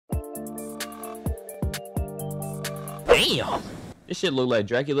Damn. This shit look like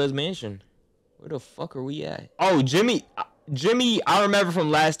Dracula's mansion. Where the fuck are we at? Oh, Jimmy. Jimmy, I remember from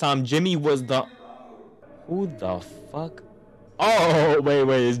last time, Jimmy was the... Who the fuck? Oh,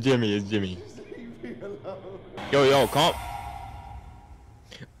 wait, it's Jimmy, Yo, calm.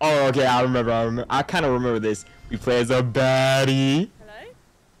 Oh, okay, I remember. I kind of remember this. We play as a baddie. Hello?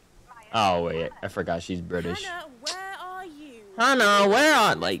 Oh, wait, I forgot she's British. Hannah, where are you? Hannah, where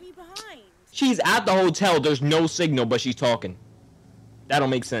are... Like, Leave me behind. she's at the hotel. There's no signal, but she's talking. That don't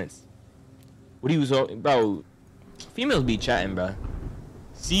make sense. What he was... Bro, females be chatting, bro.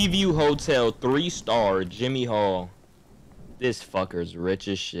 Seaview Hotel, 3-star, Jimmy Hall. This fucker's rich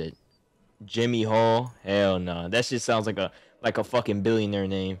as shit. Jimmy Hall? Hell no. That shit sounds like a fucking billionaire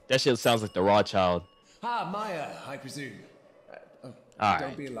name. That shit sounds like the Rothschild. Ah, Maya, I presume.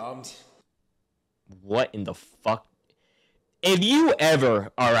 Don't be alarmed. What in the fuck? If you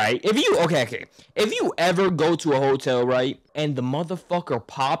ever, alright, if you ever go to a hotel, right, and the motherfucker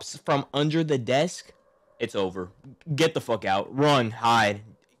pops from under the desk, it's over. Get the fuck out. Run, hide.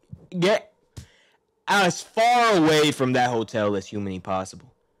 Get as far away from that hotel as humanly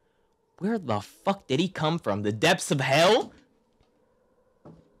possible. Where the fuck did he come from? The depths of hell?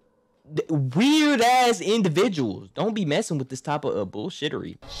 Weird ass individuals. Don't be messing with this type of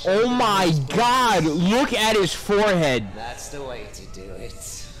bullshittery. Oh my god, look at his forehead. That's the way to do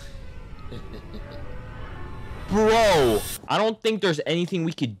it. Bro, I don't think there's anything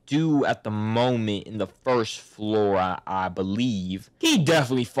we could do at the moment in the first floor, I believe. He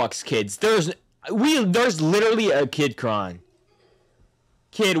definitely fucks kids. There's literally a kid crying.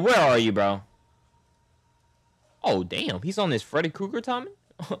 Kid, where are you, bro? Oh, damn. He's on this Freddy Krueger timing?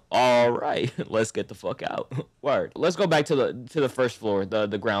 All right. Let's get the fuck out. Word. Let's go back to the first floor,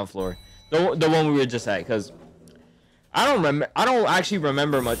 the ground floor. The one we were just at, because I don't actually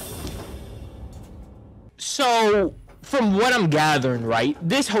remember much. So, from what I'm gathering, right,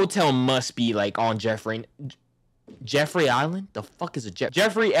 this hotel must be, like, on Jeffrey Island? The fuck is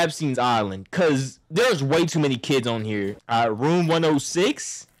Jeffrey Epstein's Island? Because there's way too many kids on here. Room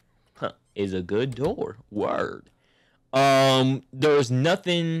 106 is a good door. Word. There's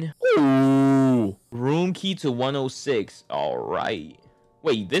nothing. Ooh. Room key to 106. All right.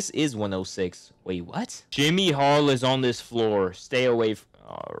 Wait, this is 106. Wait, what? Jimmy Hall is on this floor. Stay away from...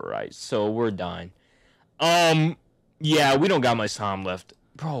 All right, so we're done. Yeah, we don't got much time left.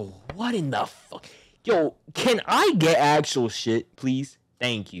 Bro, what in the fuck? Yo, can I get actual shit, please?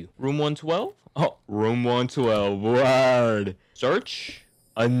 Thank you. Room 112? Oh, room 112. Word. Search.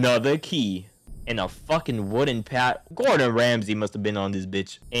 Another key. And a fucking wooden pat. Gordon Ramsay must have been on this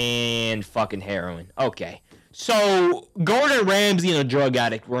bitch. And fucking heroin. Okay. So, Gordon Ramsay and a drug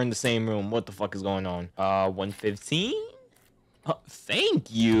addict were in the same room. What the fuck is going on? 115?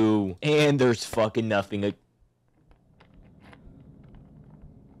 Thank you. And there's fucking nothing.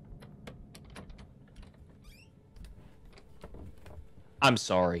 I'm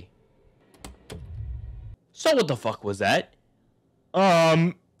sorry. So what the fuck was that?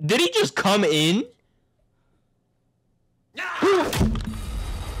 Did he just come in?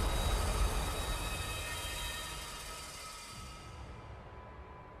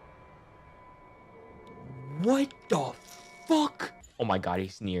 What the fuck? Oh my god,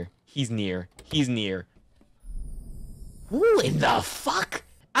 he's near. He's near. Who in the fuck?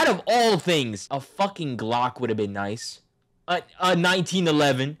 Out of all things, a fucking Glock would have been nice. A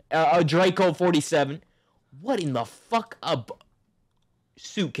 1911, a Draco 47. What in the fuck up?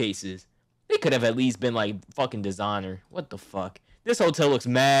 Suitcases. They could have at least been like fucking designer. What the fuck? This hotel looks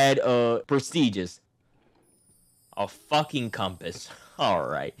mad prestigious. A fucking compass.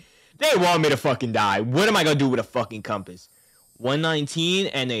 Alright. They want me to fucking die. What am I gonna do with a fucking compass? 119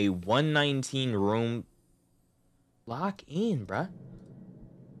 and a 119 room. Lock in, bruh.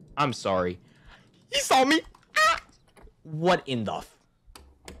 I'm sorry. He saw me. Ah! What in the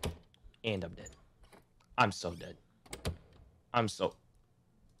and I'm dead. I'm so dead.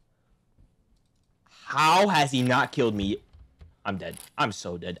 How has he not killed me? I'm dead. I'm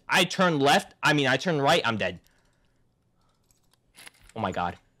so dead. I turn left. I turn right. I'm dead. Oh my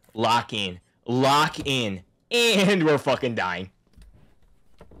god. Lock in. Lock in. And we're fucking dying.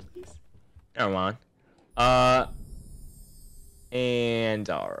 Please. Never mind. And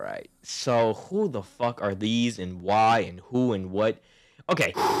alright. So who the fuck are these and why and who and what?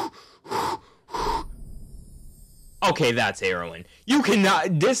 Okay. Okay, that's heroin. You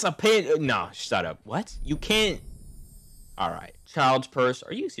cannot dissipate. No, shut up. What? You can't. Alright. Child's purse.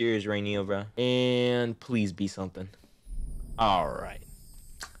 Are you serious, Rainier, bro? And please be something. Alright.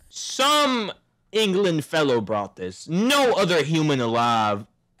 Some England fellow brought this. No other human alive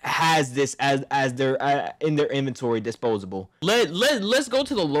has this as their in their inventory disposable. Let's go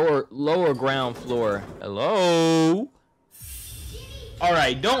to the lower ground floor. Hello. All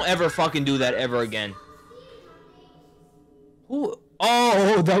right, don't ever fucking do that ever again. Who?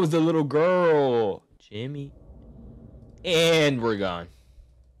 Oh, that was the little girl, Jimmy. And we're gone.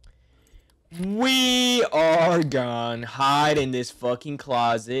 We are gone. Hide in this fucking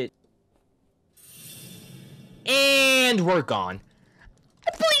closet. And we're gone.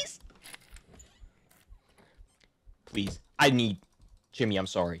 Please. Please. I need... Jimmy, I'm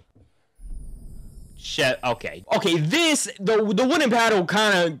sorry. Shit. Okay. Okay, this... The wooden paddle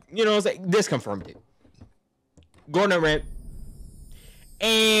kind of... You know, it's like... This confirmed it. Gordon Ramp.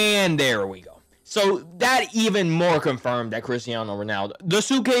 And there we go. So that even more confirmed that Cristiano Ronaldo... The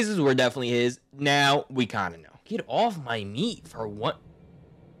suitcases were definitely his. Now we kind of know. Get off my meat for what...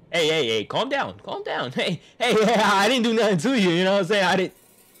 Hey, calm down. Calm down. Hey, I didn't do nothing to you. You know what I'm saying? I didn't...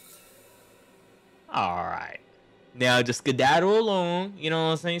 Alright. Now just skedaddle along. You know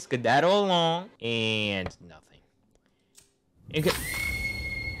what I'm saying? Skedaddle along. And nothing.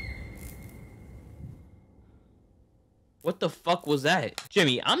 What the fuck was that?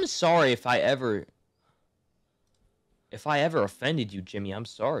 Jimmy, I'm sorry if I ever offended you, Jimmy. I'm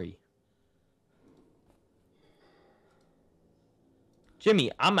sorry.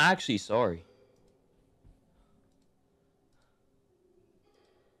 Jimmy, I'm actually sorry.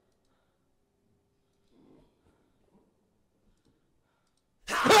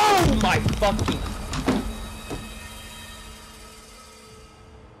 Oh my fucking...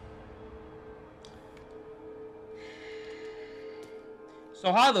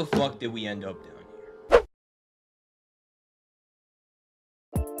 So how the fuck did we end up there?